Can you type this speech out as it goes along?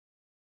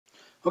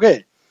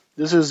Okay,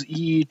 this is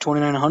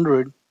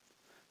ee2900,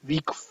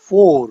 week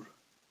 4,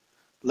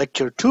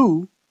 lecture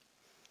 2.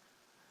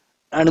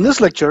 And in this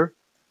lecture,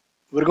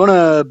 we're going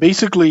to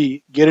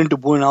basically get into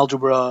Boolean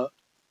algebra.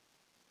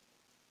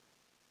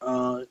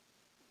 Uh,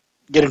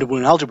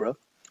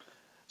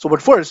 So,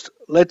 but first,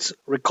 let's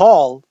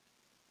recall.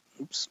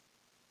 Oops.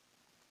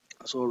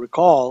 So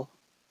recall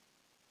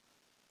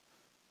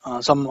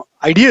some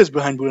ideas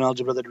behind Boolean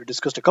algebra that we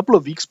discussed a couple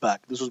of weeks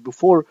back. This was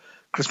before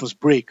Christmas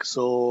break,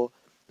 so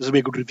this will be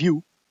a good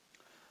review.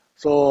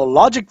 So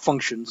logic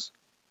functions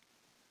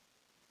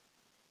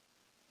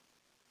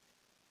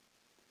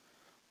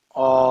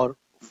are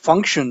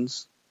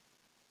functions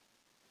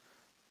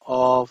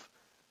of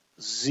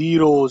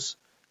zeros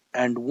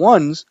and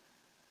ones,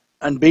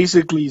 and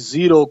basically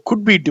 0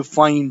 could be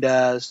defined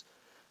as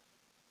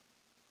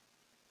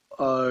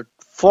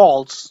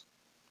false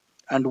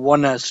and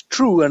 1 as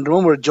true. And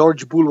remember,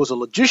 George Boole was a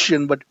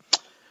logician, but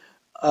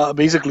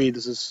basically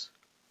this is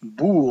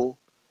Boole,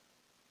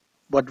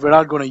 but we're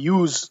not going to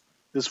use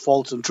this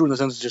false and true in the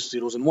sense it's just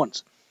zeros and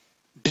ones.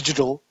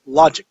 Digital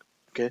logic,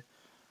 okay?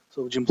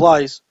 So which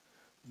implies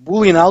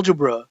Boolean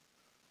algebra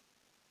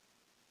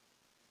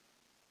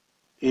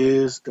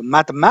is the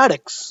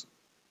mathematics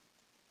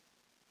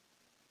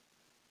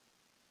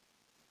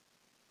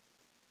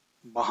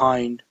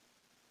behind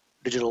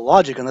digital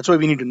logic, and that's why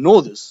we need to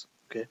know this,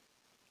 okay?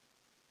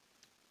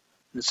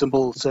 In a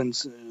simple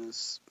sense,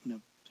 is, if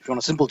you want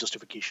a simple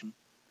justification.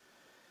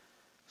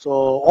 So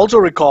also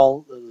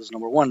recall, this is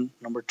number 1.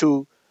 Number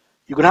 2,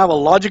 you can have a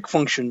logic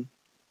function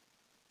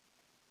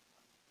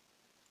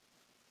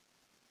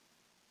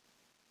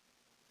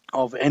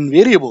of n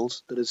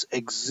variables, that is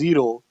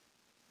x0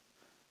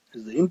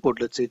 is the input,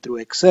 let's say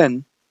through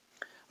xn.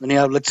 Then you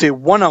have, let's say,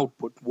 one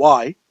output,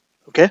 y,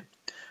 okay?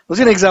 Let's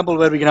see an example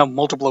where we can have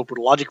multiple output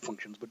logic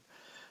functions, but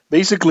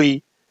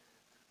basically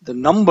the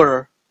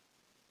number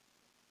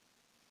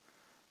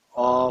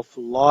of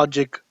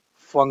logic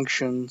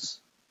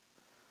functions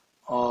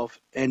of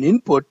n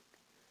input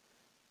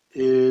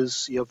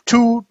is, you have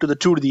 2 to the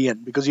 2 to the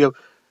n, because you have,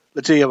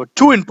 let's say you have a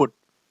 2 input,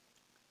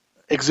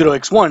 x0,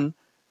 x1,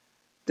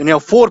 then you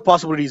have 4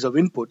 possibilities of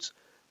inputs,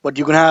 but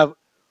you can have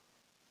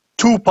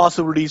 2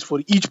 possibilities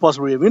for each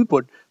possibility of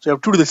input, so you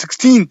have 2 to the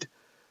 16th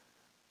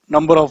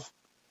number of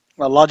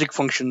logic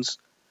functions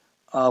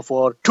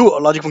for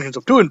logic functions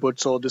of 2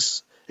 inputs. So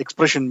this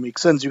expression makes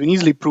sense. You can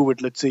easily prove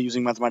it, let's say,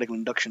 using mathematical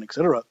induction,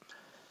 etc.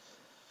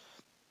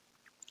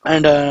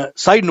 And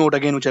side note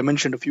again, which I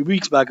mentioned a few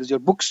weeks back, is your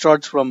book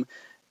starts from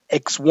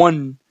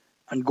x1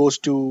 and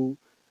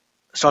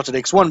starts at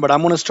x1, but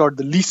I'm going to start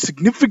the least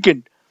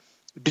significant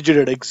digit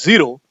at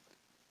x0.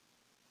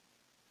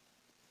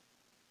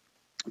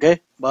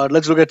 Okay, but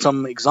let's look at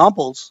some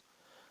examples.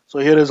 So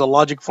here is a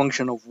logic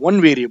function of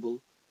one variable.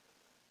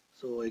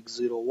 So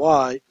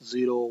x0y,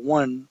 0,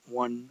 1,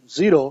 1,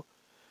 0.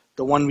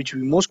 The one which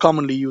we most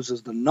commonly use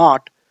is the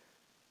not,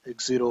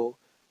 x0,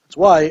 that's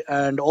y.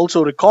 And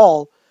also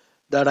recall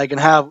that I can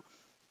have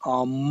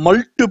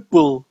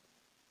multiple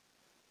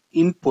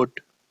input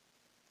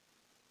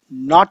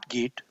not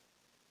gate.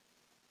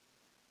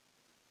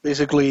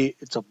 Basically,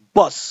 it's a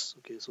bus.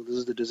 Okay, so this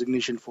is the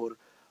designation for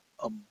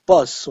a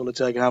bus. So let's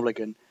say I can have like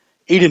an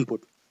 8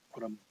 input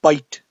or a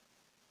byte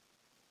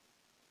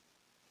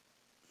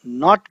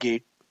not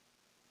gate.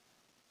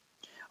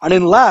 And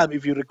in lab,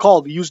 if you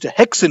recall, we used a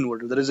hex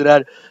inverter. That is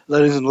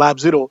in lab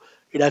 0.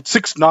 It had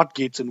 6 NOT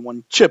gates in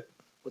one chip,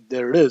 but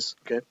there it is.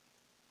 Okay.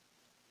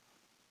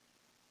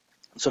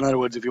 So in other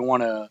words, if you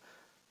want a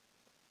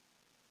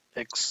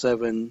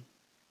x7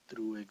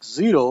 through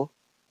x0,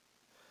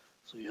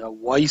 so you have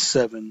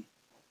y7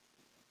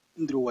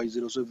 through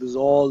y0. So if this is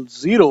all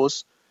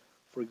zeros,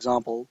 for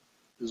example,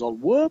 this is all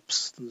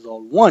this is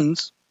all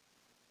ones.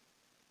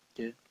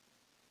 Okay.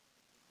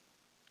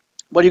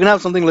 But you can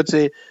have something, let's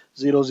say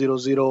 0, 0,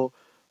 0,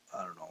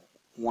 I don't know,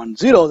 1,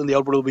 0, then the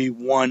output will be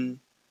 1,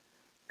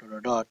 dot,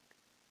 dot, dot.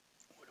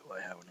 Why do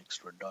I have an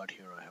extra dot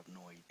here? I have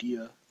no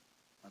idea.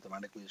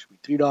 Mathematically, it should be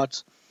 3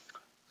 dots.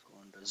 So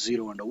under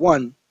 0 and a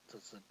 1.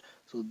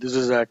 So this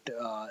is at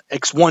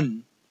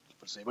x1,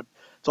 per se, but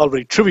it's all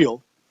very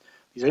trivial,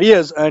 these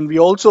ideas. And we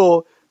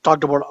also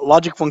talked about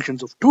logic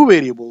functions of 2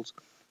 variables.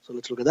 So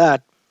let's look at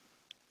that.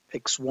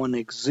 x1,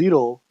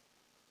 x0,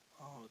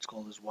 let's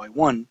call this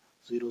y1.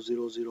 0,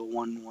 0, 0,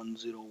 1, 1,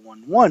 0,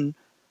 1, 1.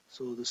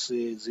 So this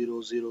is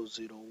 0, 0,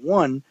 0,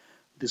 1.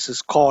 This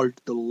is called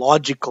the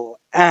logical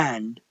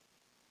AND.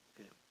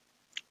 Okay.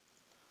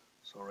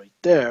 So right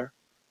there,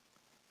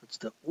 that's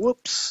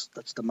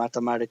the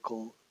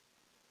mathematical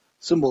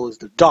symbol is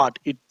the dot.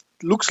 It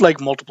looks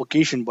like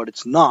multiplication, but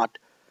it's not.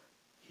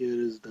 Here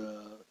is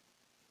the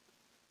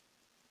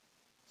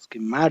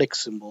schematic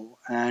symbol.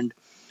 And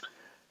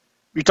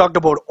we talked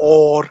about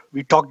OR,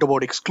 we talked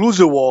about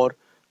exclusive OR,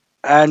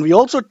 and we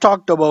also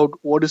talked about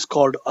what is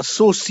called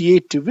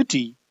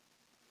associativity.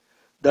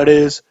 That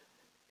is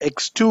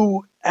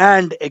x2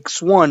 and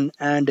x1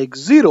 and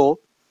x0.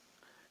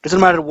 Doesn't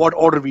matter what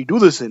order we do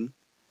this in.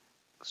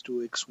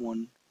 x2,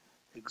 x1,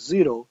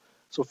 x0.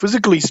 So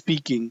physically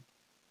speaking,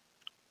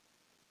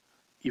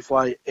 if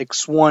I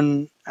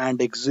x1 and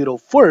x0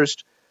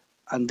 first,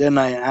 and then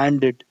I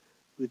AND it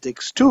with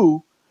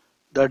x2,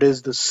 that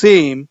is the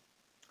same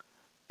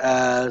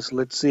as,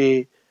 let's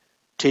say,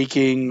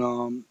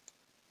 taking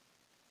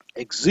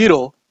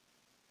x0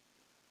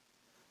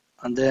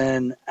 and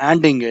then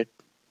ANDing it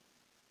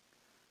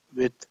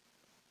with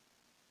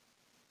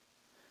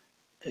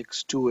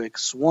x2,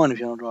 x1, if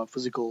you want to draw a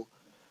physical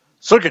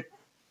circuit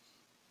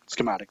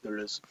schematic, there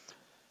it is.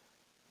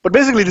 But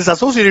basically, this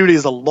associativity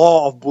is the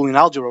law of Boolean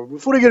algebra.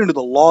 Before we get into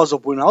the laws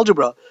of Boolean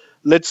algebra,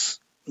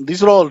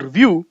 these are all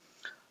review.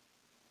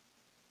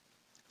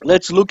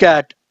 Let's look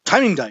at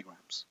timing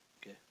diagrams.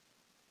 Okay.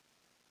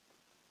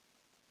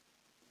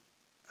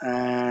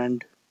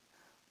 And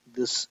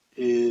this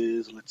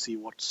is, let's see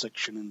what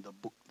section in the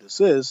book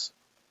this is.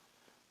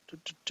 Huh.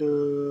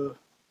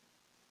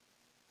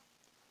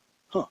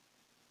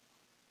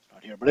 It's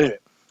not here, but anyway.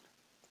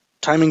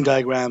 Timing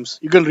diagrams,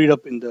 you can read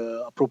up in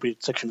the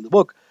appropriate section of the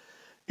book.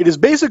 It is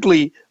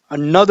basically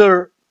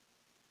another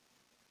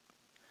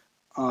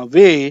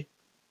way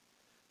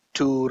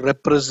to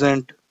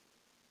represent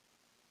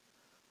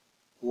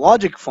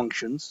logic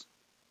functions.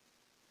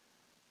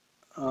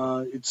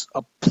 It's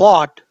a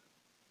plot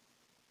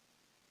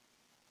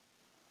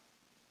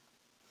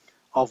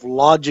of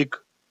logic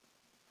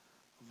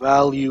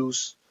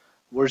values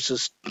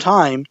versus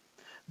time.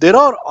 There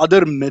are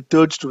other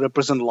methods to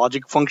represent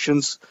logic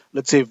functions,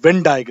 let's say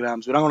Venn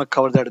diagrams. We're not going to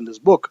cover that in this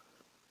book.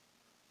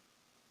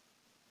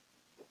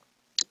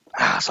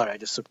 Sorry, I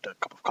just sipped a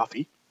cup of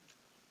coffee.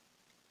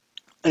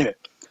 Anyway,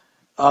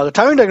 the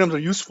timing diagrams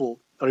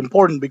are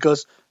important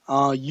because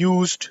and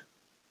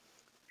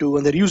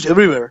they're used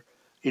everywhere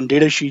in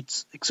data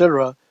sheets,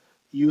 etc.,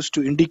 used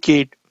to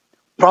indicate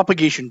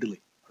propagation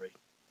delay. Right?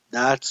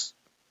 That's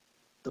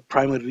the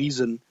primary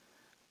reason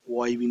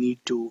why we need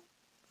to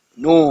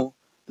know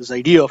this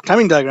idea of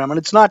timing diagram, and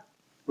it's not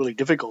really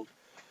difficult.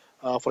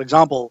 For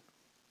example,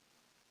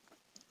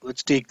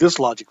 let's take this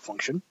logic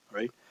function,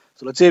 right?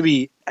 So let's say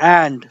we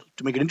AND,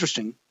 to make it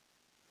interesting,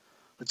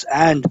 let's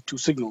AND two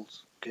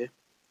signals, okay?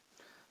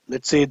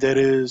 Let's say there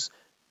is,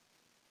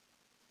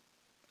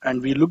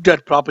 and we looked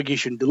at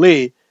propagation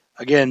delay,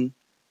 again,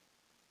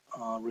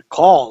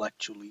 recall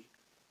actually,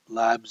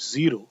 lab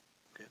 0,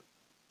 okay?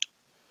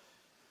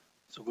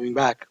 So going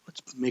back,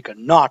 let's make a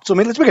NOT. So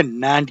let's make a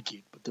NAND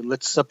gate, but then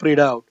let's separate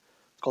out,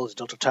 let's call this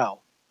delta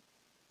tau.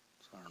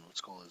 So I don't know,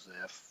 let's call this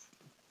F,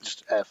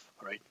 just F,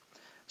 right?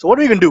 So what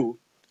we can do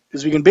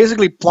is we can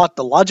basically plot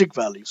the logic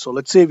value. So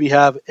let's say we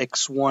have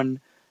x1,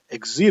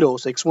 x0.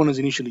 So x1 is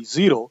initially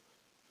 0,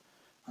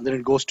 and then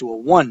it goes to a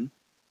 1.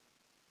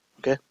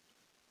 Okay?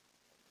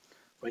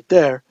 Right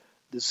there.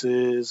 This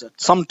is at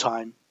some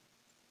time.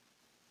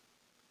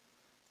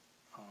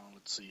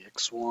 Let's see,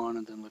 x1,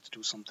 and then let's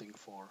do something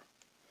for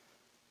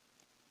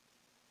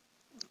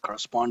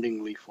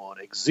correspondingly for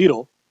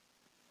x0.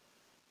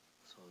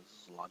 So this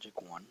is logic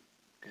 1.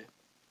 Okay?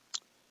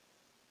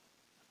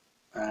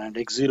 And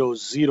x0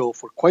 is 0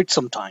 for quite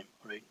some time,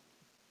 right?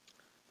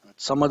 And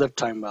at some other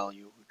time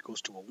value, it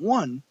goes to a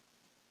 1.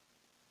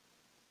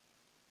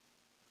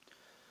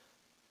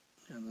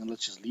 And then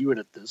let's just leave it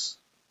at this.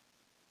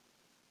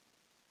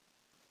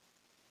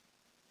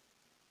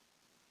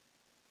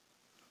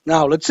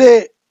 Now, let's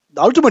say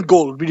the ultimate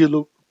goal would be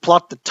to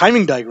plot the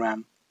timing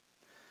diagram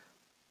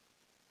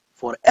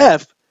for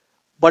F,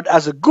 but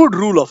as a good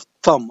rule of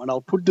thumb, and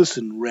I'll put this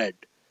in red,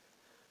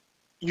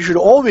 you should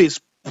always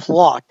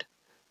plot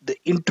the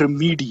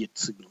intermediate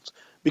signals.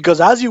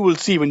 Because as you will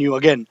see when you,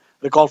 again,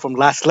 recall from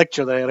last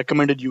lecture that I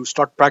recommended you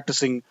start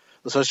practicing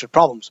the suggested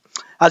problems.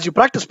 As you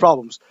practice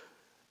problems,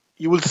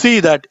 you will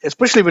see that,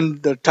 especially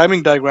when the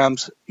timing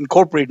diagrams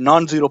incorporate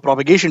non-zero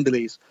propagation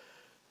delays,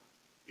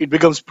 it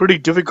becomes pretty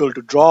difficult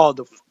to draw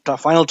the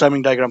final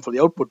timing diagram for the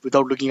output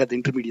without looking at the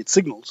intermediate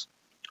signals.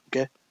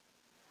 Okay.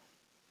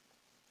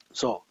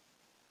 So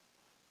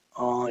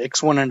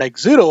x1 and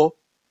x0,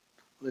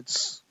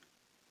 let's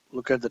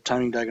look at the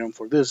timing diagram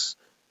for this.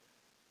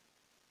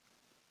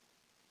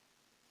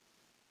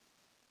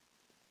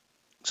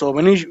 So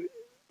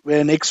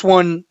when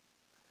x1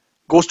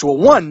 goes to a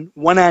 1,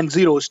 1 and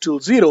 0 is still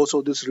 0,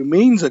 so this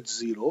remains at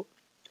 0.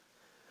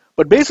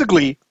 But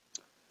basically,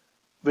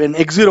 when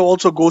x0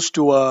 also goes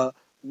to a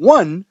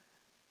 1,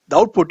 the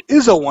output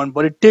is a 1,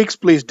 but it takes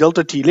place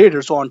delta t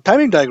later. So on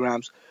timing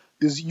diagrams,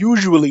 this is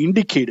usually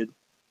indicated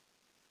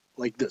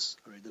like this.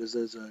 Right?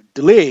 There's a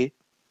delay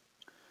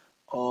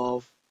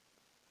of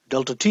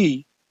delta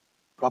t,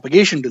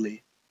 propagation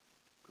delay,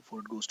 before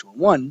it goes to a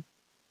 1.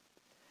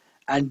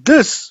 And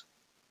this,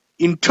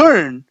 in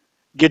turn,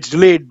 gets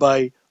delayed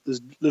by this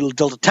little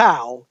delta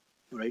tau,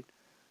 right?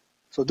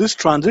 So this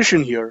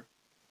transition here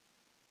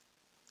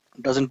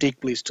doesn't take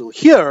place till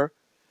here.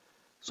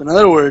 So in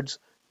other words,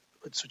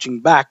 it's switching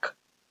back.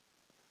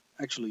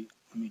 Actually,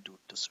 let me do it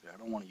this way. I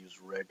don't want to use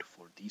red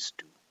for these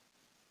two.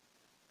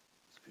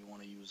 So if you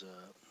want to use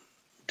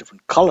a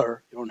different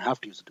color, you don't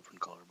have to use a different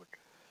color, but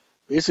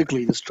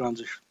basically this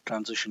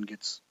transition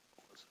gets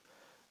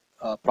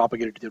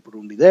propagated to the output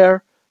only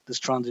there. This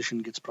transition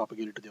gets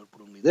propagated to the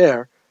output only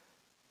there.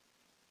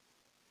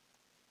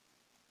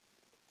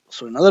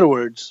 So in other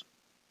words,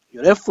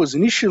 your f was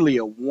initially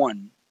a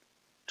 1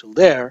 till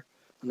there,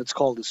 and let's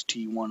call this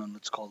t1 and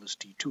let's call this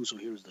t2. So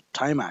here's the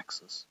time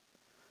axis,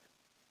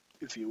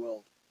 if you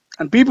will.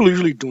 And people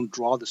usually don't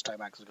draw this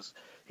time axis because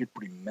it's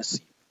pretty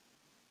messy.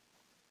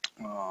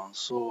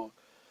 So,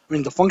 I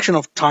mean, the function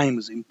of time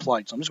is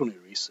implied, so I'm just going to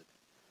erase it.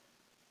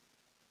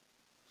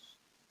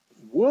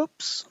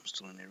 Whoops, I'm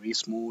still in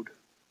erase mode.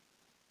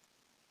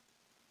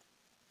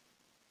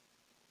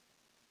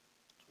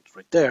 It's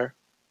right there.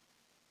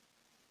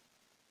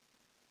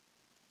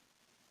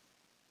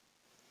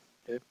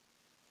 Okay.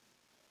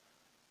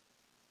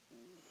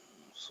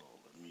 So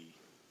let me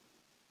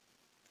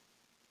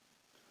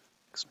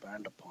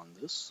expand upon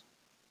this.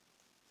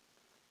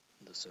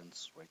 In the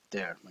sense right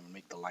there, I'm going to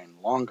make the line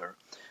longer.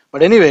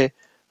 But anyway,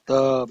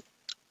 the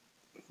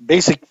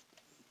basic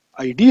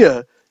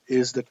idea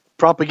is that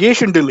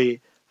propagation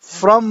delay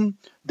from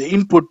the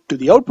input to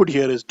the output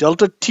here is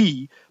delta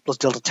t plus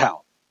delta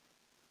tau.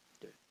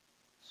 Okay.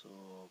 So,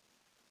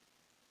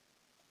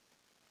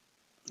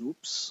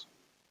 oops.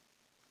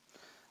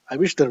 I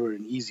wish there were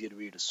an easier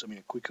way to,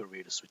 a quicker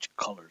way to switch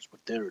colors,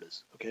 but there it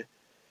is. Okay.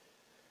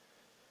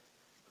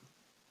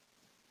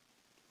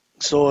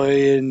 So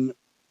and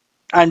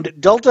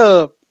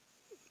delta.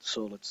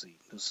 So let's see.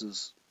 This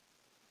is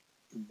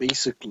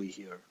basically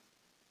here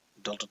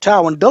delta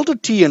tau, and delta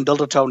t and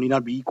delta tau need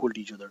not be equal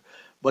to each other,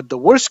 but the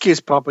worst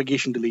case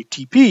propagation delay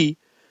Tp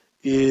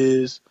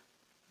is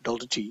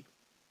delta t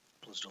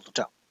plus delta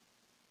tau.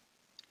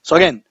 So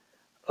again,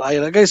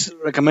 like I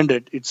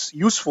recommended, it's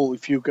useful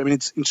if you,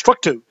 it's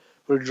instructive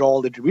for you to draw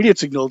all the intermediate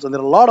signals, and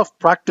there are a lot of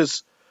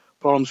practice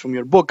problems from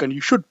your book, and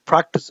you should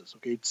practice this.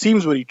 Okay, it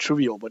seems very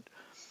trivial, but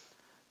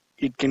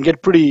it can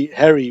get pretty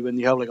hairy when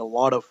you have like a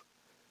lot of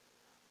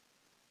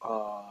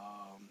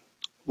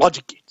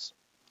logic gates.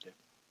 Okay.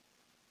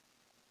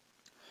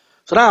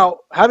 So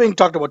now, having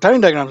talked about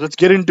timing diagrams, let's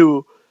get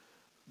into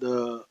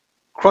the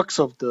crux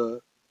of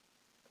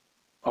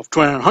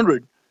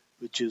 2900,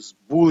 which is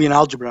Boolean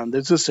algebra, and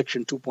this is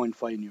section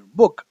 2.5 in your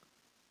book.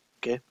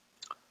 Okay,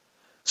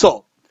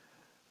 so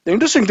the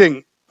interesting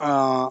thing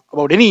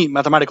about any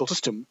mathematical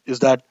system is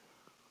that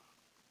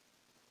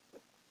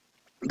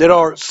there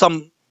are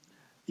some,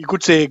 you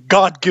could say,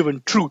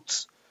 God-given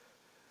truths,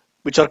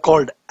 which are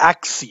called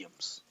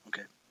axioms.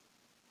 Okay,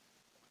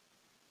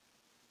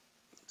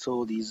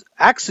 so these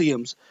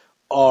axioms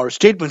are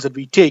statements that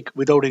we take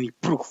without any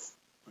proof.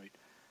 Right?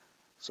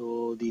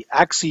 So the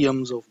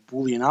axioms of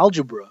Boolean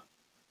algebra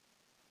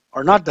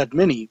are not that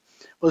many.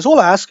 But this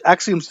whole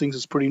axioms thing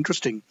is pretty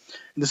interesting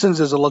in the sense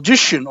there's a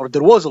logician, or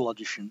there was a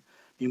logician,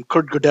 named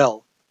Kurt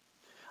Gödel.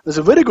 There's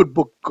a very good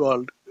book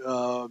called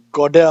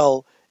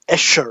Gödel,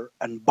 Escher,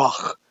 and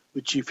Bach,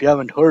 which if you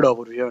haven't heard of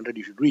or if you haven't read,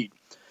 you should read.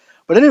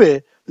 But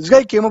anyway, this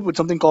guy came up with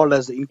something called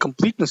as the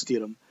incompleteness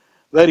theorem,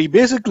 where he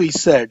basically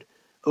said,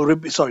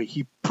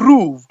 he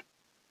proved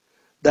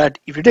that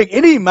if you take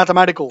any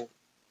mathematical,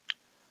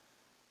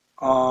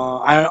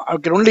 I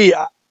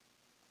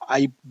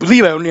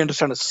believe I only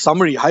understand a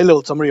summary,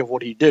 high-level summary of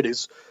what he did.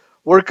 His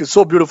work is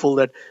so beautiful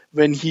that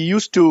when he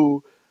used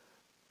to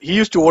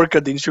work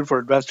at the Institute for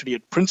Advanced Study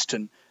at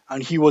Princeton,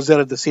 and he was there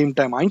at the same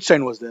time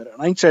Einstein was there,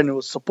 and Einstein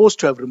was supposed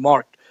to have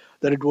remarked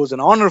that it was an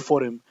honor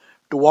for him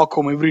to walk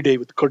home every day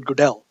with Kurt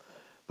Gödel.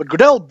 But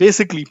Gödel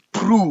basically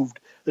proved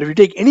that if you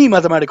take any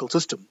mathematical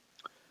system,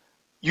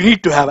 you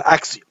need to have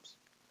axioms.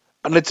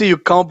 And let's say you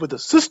come up with a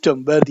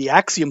system where the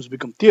axioms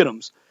become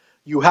theorems,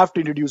 you have to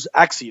introduce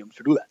axioms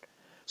to do that.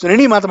 So in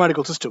any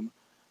mathematical system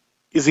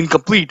is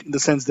incomplete in the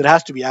sense there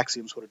has to be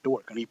axioms for it to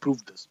work, and he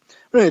proved this.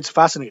 But it's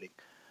fascinating.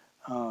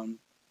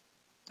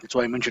 That's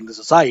why I mentioned this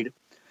aside.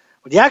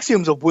 But the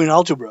axioms of Boolean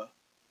algebra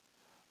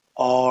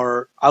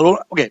are,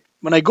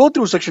 when I go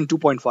through section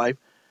 2.5,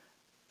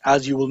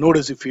 as you will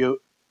notice if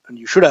you, and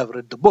you should have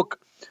read the book,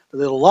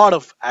 there's a lot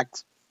of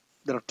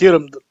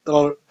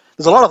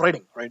there's a lot of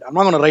writing, right? I'm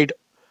not going to write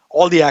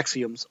all the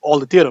axioms, all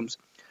the theorems.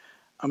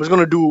 I'm just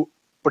going to do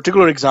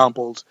particular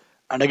examples,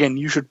 and again,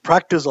 you should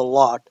practice a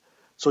lot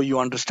so you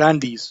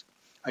understand these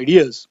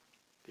ideas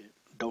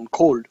down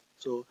cold.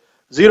 So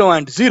 0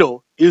 and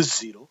 0 is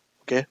 0,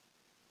 okay?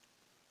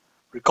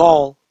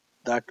 Recall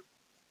that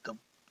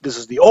this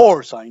is the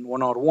OR sign,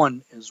 1 or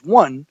 1 is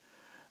 1,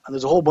 and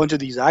there's a whole bunch of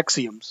these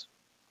axioms.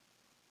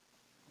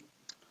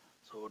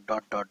 So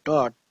dot dot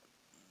dot.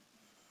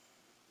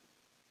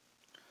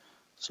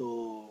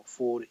 So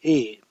for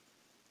A,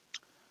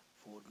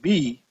 for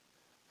B,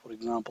 for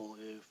example,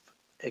 if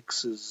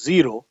x is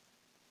 0,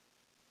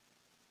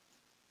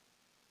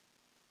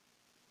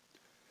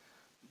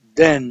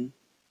 then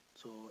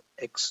so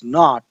x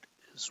naught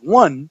is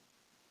 1.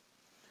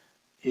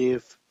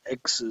 If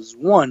x is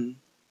 1,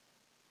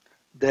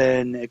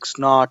 then x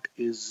naught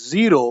is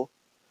 0,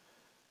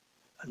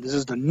 and this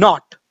is the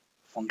not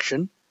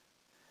function.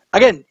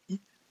 Again,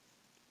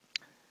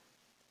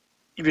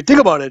 if you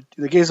think about it,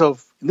 in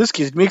this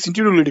case, it makes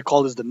intuitively to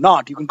call this the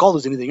not. You can call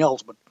this anything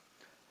else, but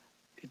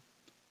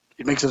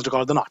it makes sense to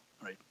call it the not,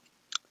 right?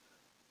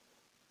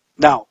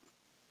 Now,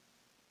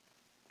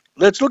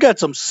 let's look at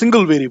some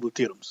single variable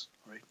theorems,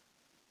 right?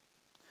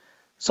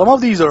 Some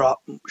of these are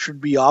should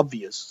be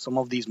obvious. Some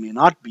of these may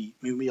not be.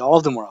 Maybe all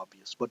of them are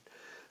obvious. But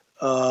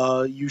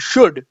you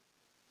should.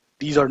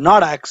 These are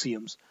not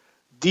axioms.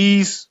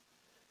 These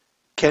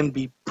can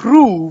be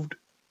proved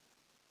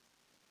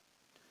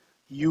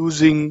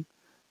using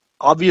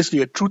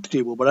obviously a truth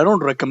table, but I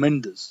don't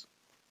recommend this.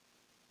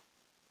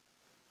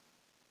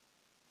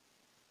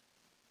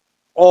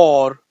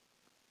 Or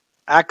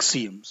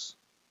axioms.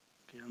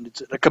 Okay, and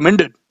it's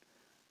recommended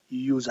you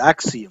use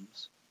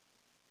axioms.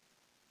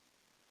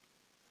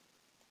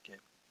 Okay,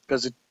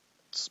 because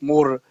it's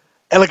more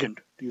elegant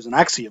to use an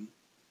axiom.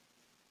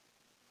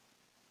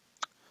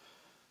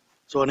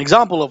 So an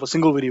example of a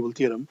single variable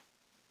theorem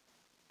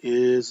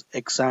is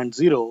x and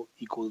 0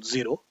 equals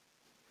 0.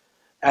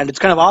 And it's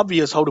kind of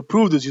obvious how to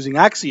prove this using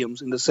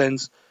axioms, in the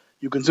sense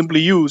you can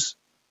simply use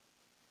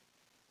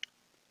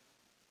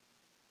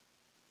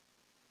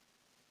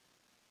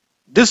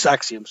this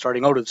axiom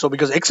starting out with. So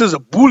because x is a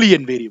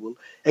Boolean variable,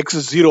 x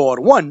is 0 or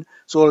 1,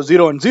 so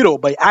 0 and 0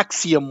 by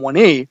axiom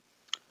 1a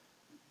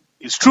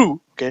is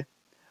true. Okay,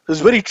 this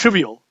is very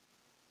trivial,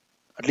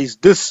 at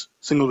least this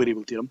single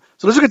variable theorem.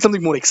 So let's look at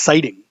something more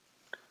exciting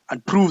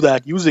and prove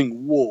that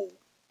using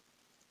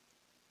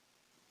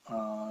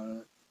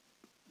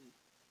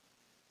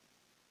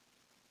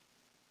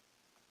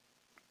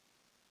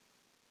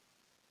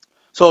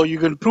so you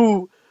can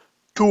prove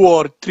 2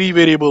 or 3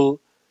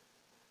 variable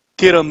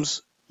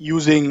theorems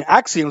using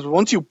axioms. But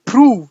once you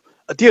prove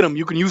a theorem,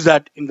 you can use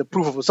that in the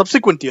proof of a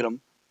subsequent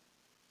theorem.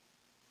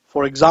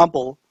 For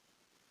example,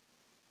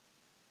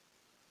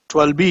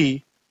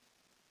 12b.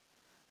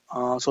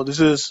 So this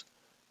is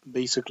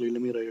basically,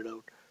 let me write it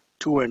out,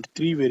 2 and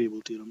 3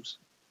 variable theorems.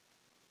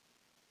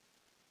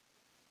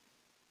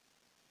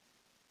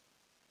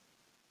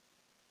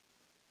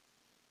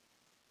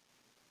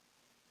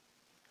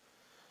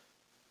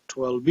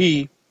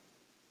 (12b)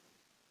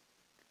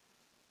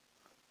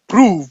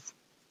 prove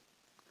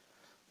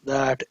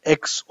that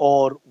x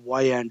or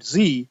y and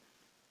z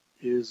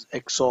is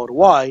x or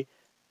y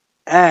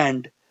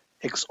and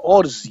x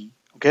or z.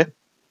 Okay.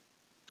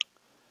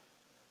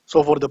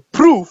 So for the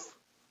proof,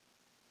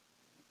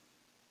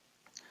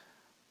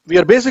 we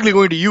are basically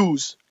going to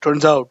use,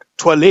 turns out,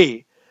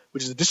 12a,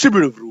 which is the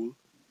distributive rule.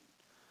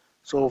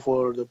 So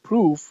for the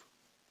proof,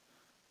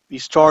 we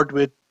start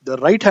with the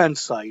right-hand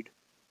side,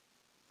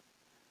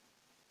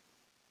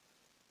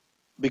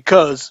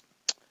 because,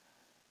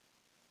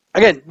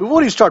 again,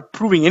 before you start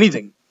proving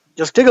anything,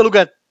 just take a look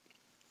at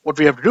what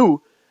we have to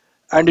do.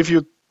 And if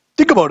you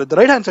think about it, the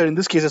right-hand side in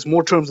this case has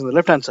more terms than the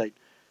left-hand side.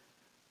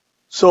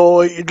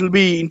 So it will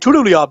be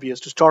intuitively obvious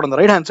to start on the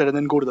right-hand side and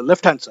then go to the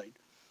left-hand side.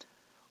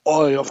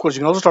 Or, of course, you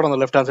can also start on the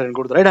left-hand side and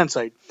go to the right-hand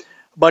side.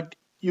 But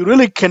you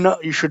really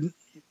cannot, you shouldn't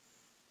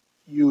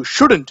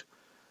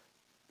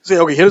say,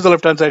 okay, here's the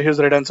left-hand side, here's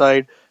the right-hand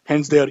side,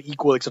 hence they are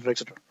equal, etc.,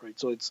 etc. Right?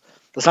 So that's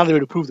not the way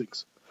to prove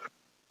things.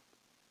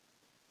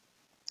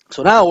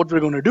 So now what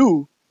we're going to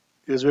do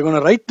is we're going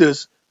to write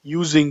this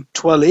using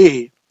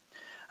 12a.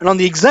 And on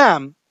the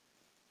exam,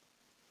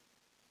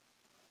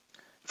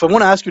 if I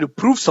want to ask you to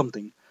prove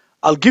something,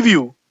 I'll give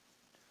you,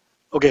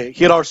 okay,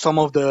 here are some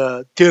of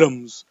the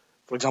theorems,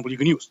 for example, you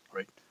can use,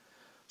 right?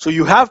 So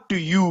you have to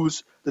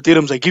use the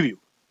theorems I give you.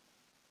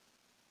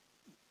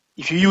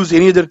 If you use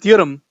any other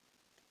theorem,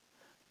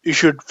 you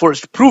should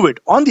first prove it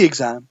on the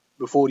exam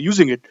before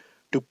using it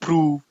to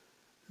prove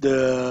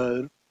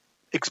the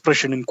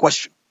expression in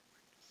question.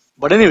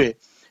 But anyway,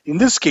 in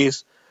this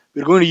case,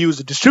 we're going to use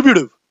the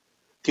distributive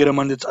theorem,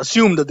 and it's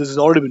assumed that this has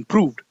already been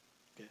proved.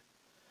 Okay.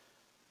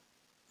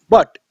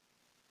 But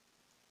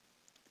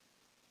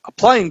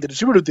applying the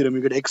distributive theorem,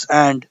 you get x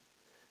and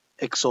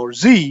x or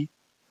z,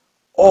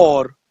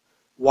 or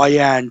y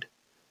and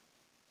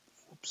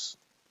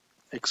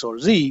x or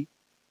z.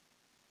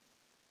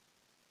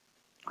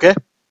 Okay.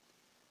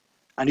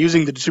 And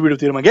using the distributive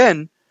theorem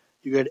again,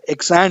 you get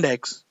x and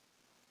x,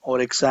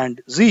 or x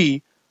and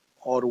z,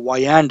 or y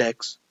and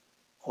x,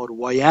 or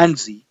y and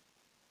z.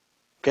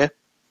 Okay.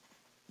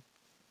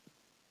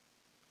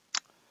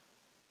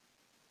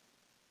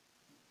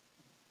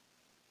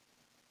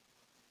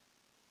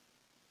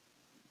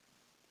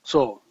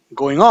 So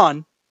going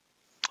on,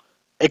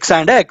 x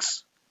and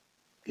x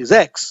is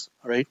x,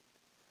 right?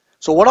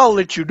 So what I'll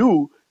let you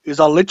do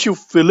is I'll let you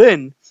fill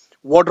in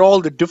what are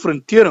all the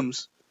different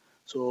theorems.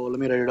 So let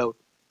me write it out.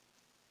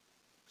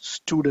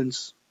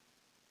 Students,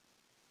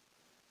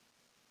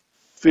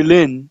 fill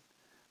in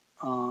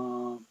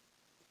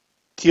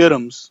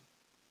theorems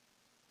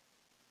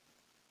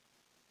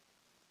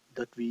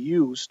that we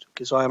used.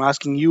 Okay, so I'm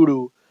asking you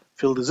to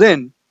fill this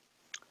in.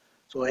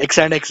 So x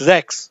and x is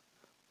x,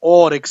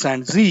 or x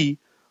and z,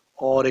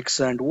 or x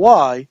and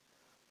y,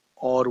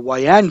 or y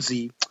and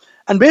z.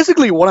 And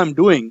basically what I'm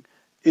doing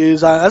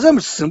is, as I'm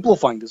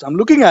simplifying this, I'm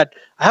looking at,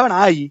 I have an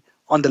I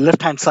on the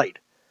left-hand side.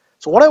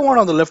 So what I want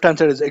on the left-hand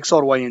side is x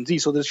or y and z.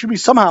 So there should be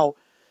somehow,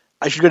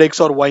 I should get x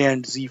or y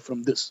and z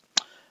from this.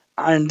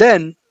 And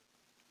then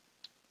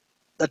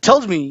that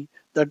tells me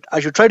that I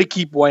should try to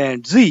keep y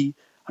and z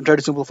and try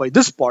to simplify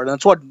this part. And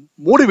that's what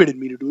motivated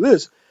me to do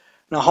this.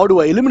 Now, how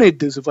do I eliminate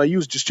this? If I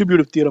use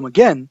distributive theorem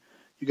again,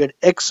 you get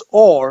x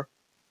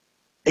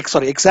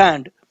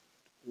and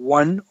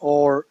 1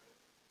 or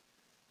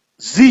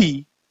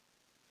z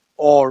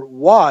or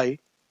y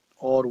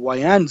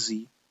and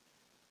z.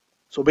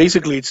 So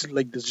basically, it's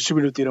like this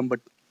distributive theorem,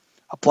 but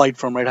applied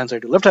from right hand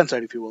side to left hand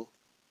side, if you will.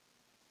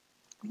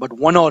 But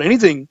 1 or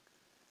anything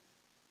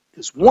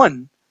is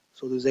 1,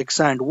 so there's x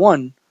and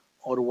 1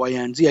 or y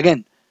and z.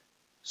 Again,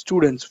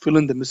 students, fill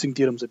in the missing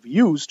theorems that we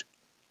used.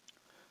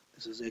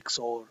 This is x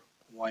or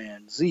y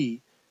and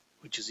z,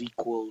 which is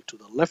equal to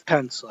the left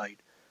hand side.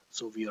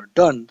 So we are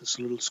done. This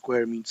little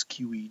square means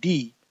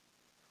QED,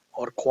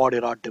 or quod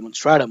erat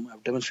demonstratum.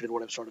 I've demonstrated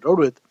what I've started out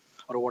with,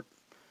 or what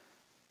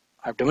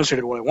I've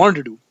demonstrated what I wanted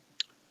to do.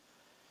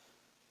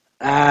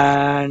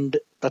 And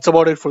that's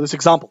about it for this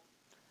example.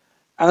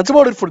 And that's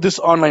about it for this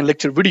online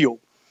lecture video.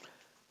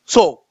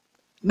 So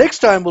next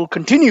time we'll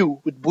continue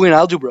with Boolean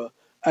algebra.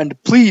 And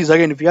please,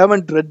 again, if you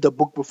haven't read the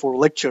book before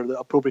lecture, the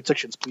appropriate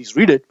sections, please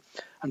read it.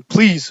 And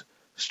please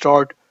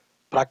start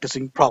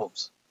practicing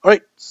problems. All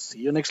right, see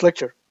you next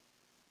lecture.